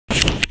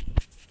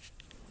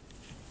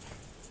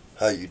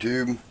Hi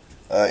YouTube,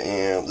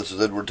 this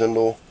is Edward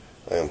Tyndall.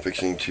 I am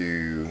fixing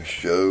to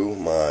show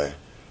my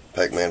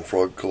Pac-Man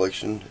frog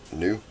collection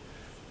new.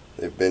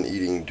 They've been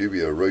eating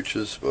dubia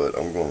roaches, but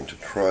I'm going to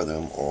try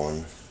them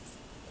on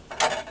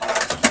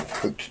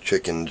cooked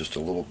chicken just a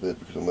little bit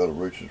because I'm out of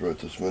roaches right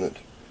this minute.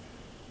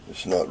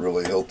 It's not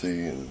really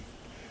healthy and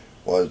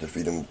wise to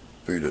feed them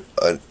food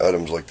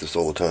items like this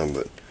all the time,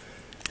 but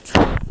it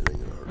ain't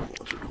gonna hurt them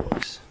once or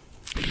twice.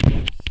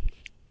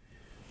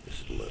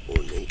 This is my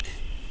ornate.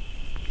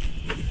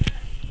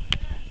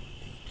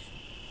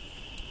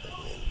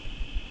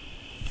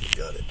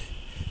 Got it.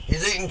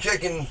 He's eating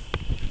chicken.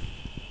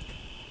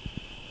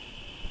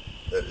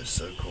 That is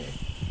so cool.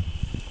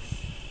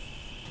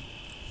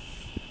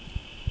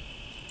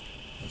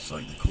 That's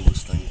like the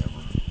coolest thing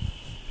ever.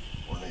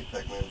 Ornate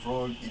Pac-Man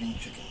frog eating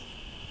chicken.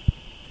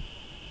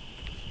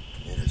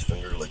 It is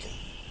finger licking.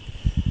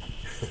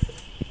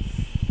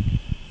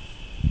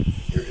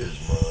 Here is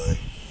my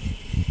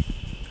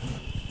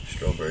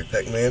strawberry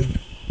Pac-Man.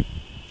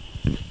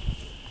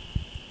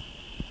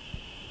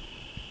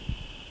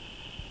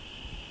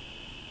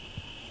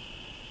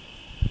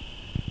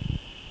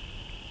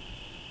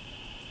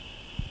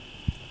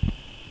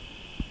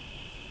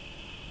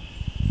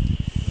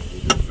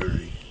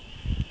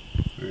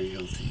 Very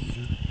healthy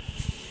eater.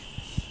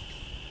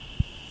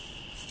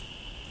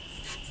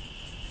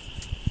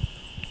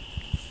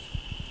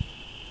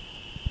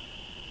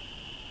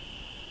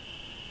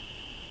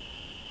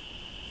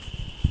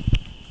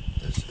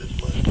 This is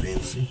my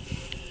fancy.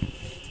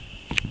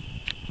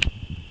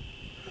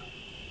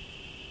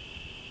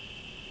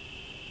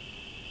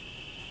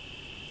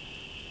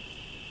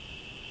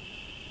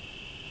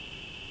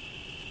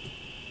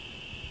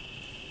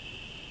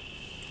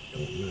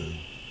 Don't know.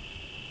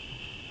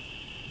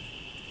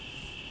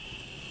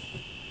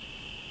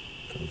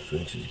 Tom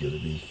Frenchie's got to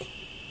be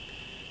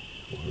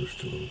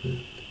coerced a little bit.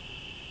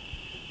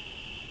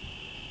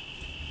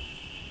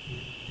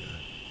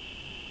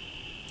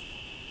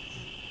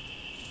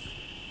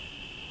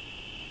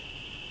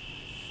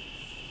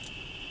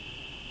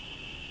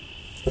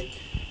 Well,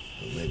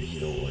 maybe he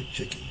don't like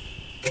chicken.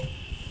 I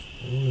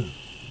don't know. Maybe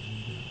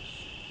he does.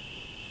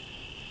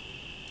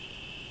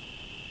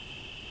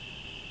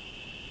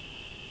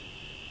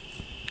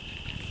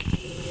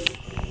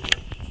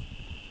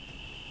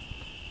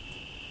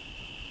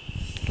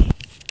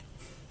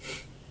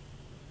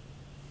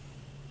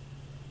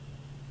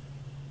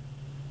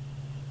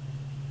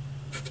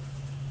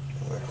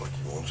 Act like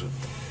he wants it.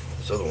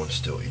 This other one's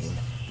still eating.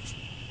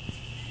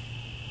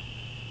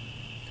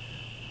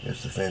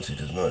 Guess the fancy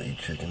does not eat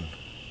chicken.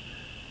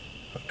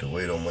 I have to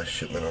wait on my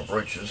shipment of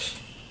roaches.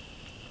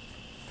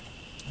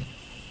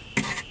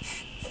 Get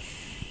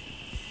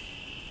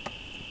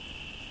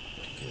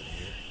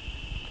here.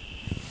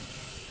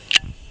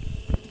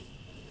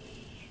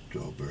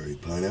 Strawberry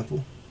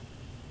pineapple.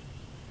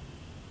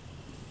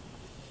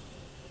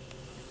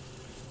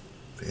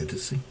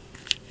 Fantasy.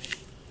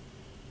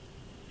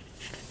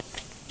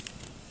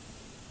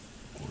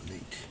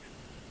 Ornate.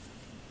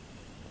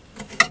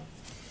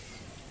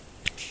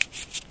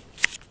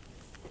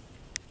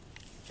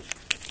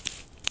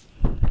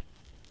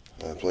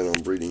 I plan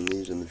on breeding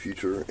these in the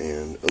future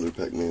and other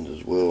Pac-Mans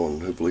as well,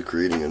 and hopefully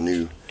creating a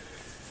new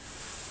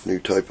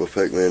type of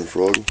Pac-Man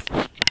frog.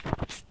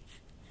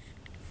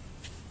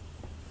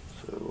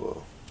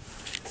 So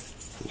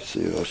let's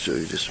see, I'll show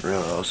you this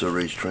around. I also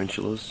raise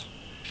tarantulas.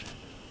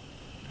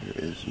 Here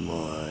is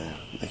my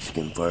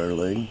Mexican fire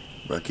leg,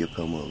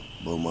 Brachypelma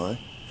bomi,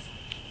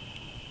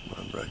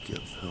 my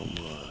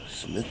Brachypelma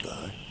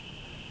smithi,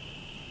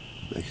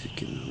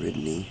 Mexican red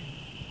knee.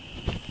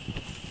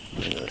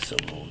 I got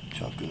several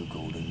Choco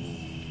golden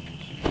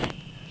knees,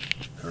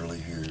 curly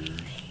hairs,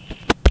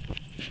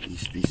 these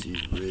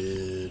species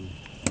red.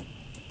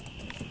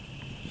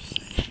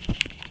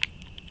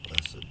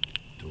 Let's see,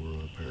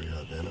 Asadora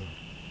perihabana,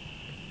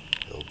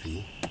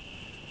 LP,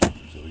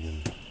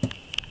 Brazilian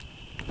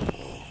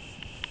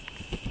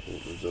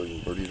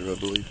bird eater, I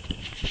believe.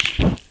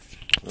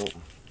 Well,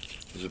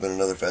 this has been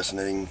another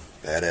fascinating,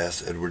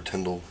 badass Edward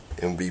Tyndall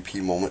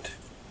MVP moment.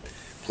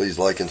 Please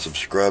like and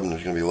subscribe, and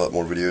there's going to be a lot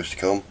more videos to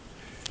come.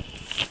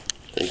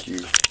 Thank you.